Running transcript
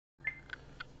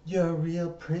You're a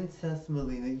real princess,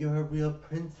 Mileena. You're a real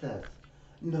princess.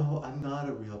 No, I'm not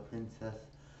a real princess.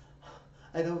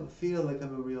 I don't feel like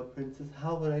I'm a real princess.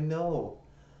 How would I know?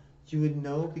 You would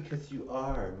know because you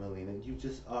are, Mileena. You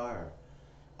just are.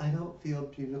 I don't feel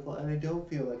beautiful and I don't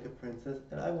feel like a princess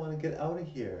and I want to get out of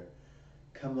here.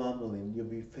 Come on, Mileena. You'll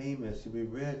be famous. You'll be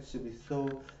rich. You'll be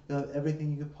so. You'll have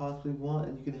everything you could possibly want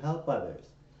and you can help others.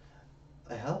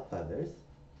 I help others?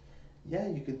 Yeah,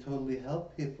 you can totally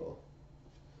help people.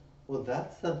 Well,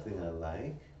 that's something I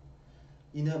like.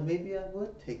 You know, maybe I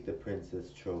would take the princess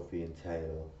trophy and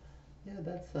title. Yeah,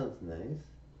 that sounds nice.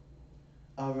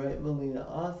 All right, Mileena,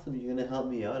 awesome. You're gonna help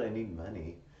me out. I need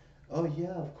money. Oh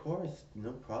yeah, of course.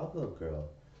 No problem, girl.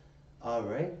 All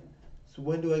right. So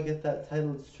when do I get that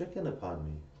title stricken upon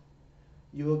me?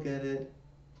 You will get it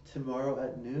tomorrow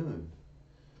at noon.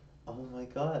 Oh my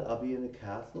God, I'll be in the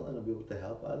castle and I'll be able to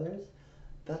help others?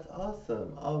 That's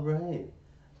awesome. All right.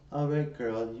 All right,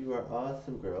 girl. You are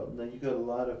awesome, girl. Now you got a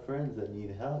lot of friends that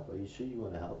need help. Are you sure you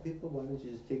want to help people? Why don't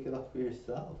you just take it off for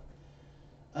yourself?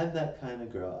 I'm that kind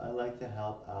of girl. I like to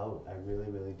help out. I really,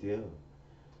 really do.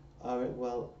 All right,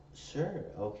 well, sure.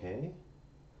 Okay.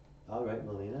 All right,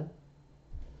 Mileena.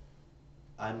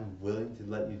 I'm willing to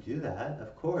let you do that,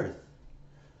 of course.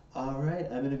 All right,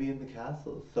 I'm gonna be in the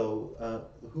castle. So,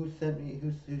 who sent me?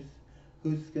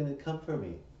 Who's gonna come for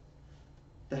me?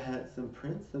 The handsome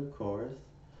prince, of course.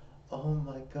 Oh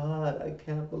my God, I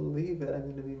can't believe it.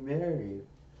 I'm gonna be married.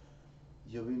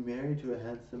 You'll be married to a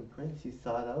handsome prince. He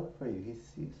sought out for you.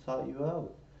 He sought you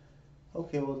out.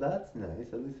 Okay, well that's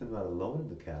nice. At least I'm not alone in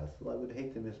the castle. I would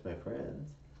hate to miss my friends.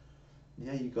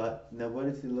 Yeah, you got. Now, what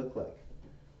does he look like?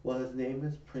 Well, his name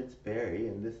is Prince Barry,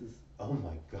 and this is. Oh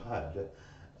my God.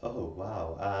 Oh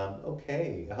wow.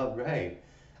 Okay. All right.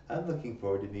 I'm looking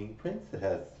forward to being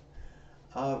princess.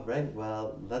 All right.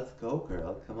 Well, let's go,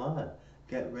 girl. Come on.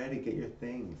 Get ready. Get your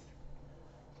things.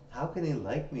 How can he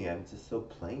like me? I'm just so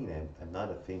plain. I'm not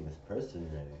a famous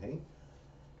person or anything.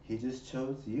 He just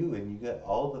chose you, and you get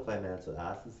all the financial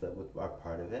assets that are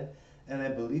part of it. And I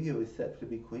believe you was set to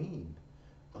be queen.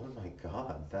 Oh my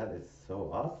God, that is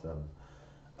so awesome.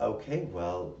 Okay,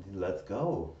 well, let's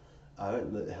go. All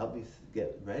right, help me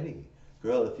get ready.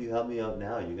 Girl, if you help me out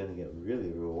now, you're gonna get really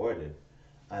rewarded.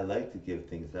 I like to give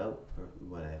things out for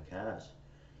when I have cash.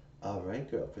 All right,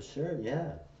 girl, for sure,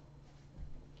 yeah.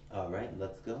 All right,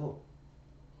 let's go.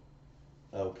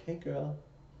 Okay, girl,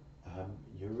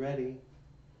 you're ready.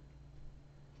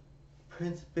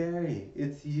 Prince Barry,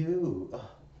 it's you. Oh,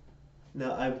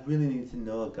 now, I really need to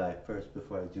know a guy first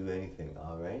before I do anything,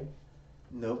 all right?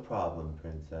 No problem,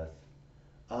 princess.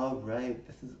 All right,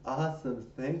 this is awesome.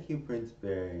 Thank you, Prince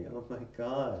Barry. Oh my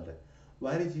God.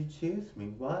 Why did you choose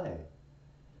me? Why?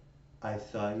 I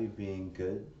saw you being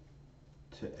good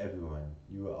to everyone.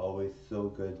 You were always so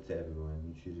good to everyone.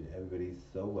 You treated everybody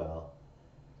so well.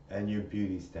 And your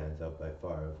beauty stands out by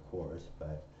far, of course,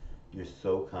 but you're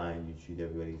so kind. You treat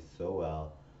everybody so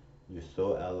well. You're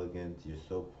so elegant. You're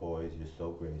so poised. You're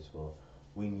so graceful.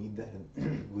 We need that.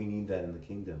 We need that in the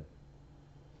kingdom.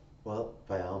 Well,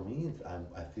 by all means,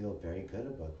 I feel very good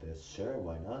about this. Sure,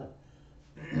 why not?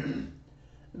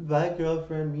 Bye,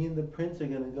 girlfriend. Me and the prince are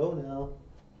gonna go now.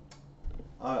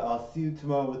 Alright, I'll see you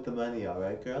tomorrow with the money,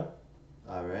 alright, girl?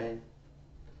 Alright.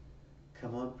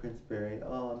 Come on, Prince Barry.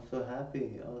 Oh, I'm so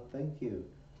happy. Oh, thank you.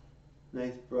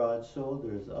 Nice broad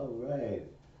shoulders. Alright.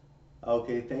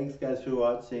 Okay, thanks guys for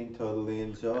watching. Totally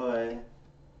enjoy.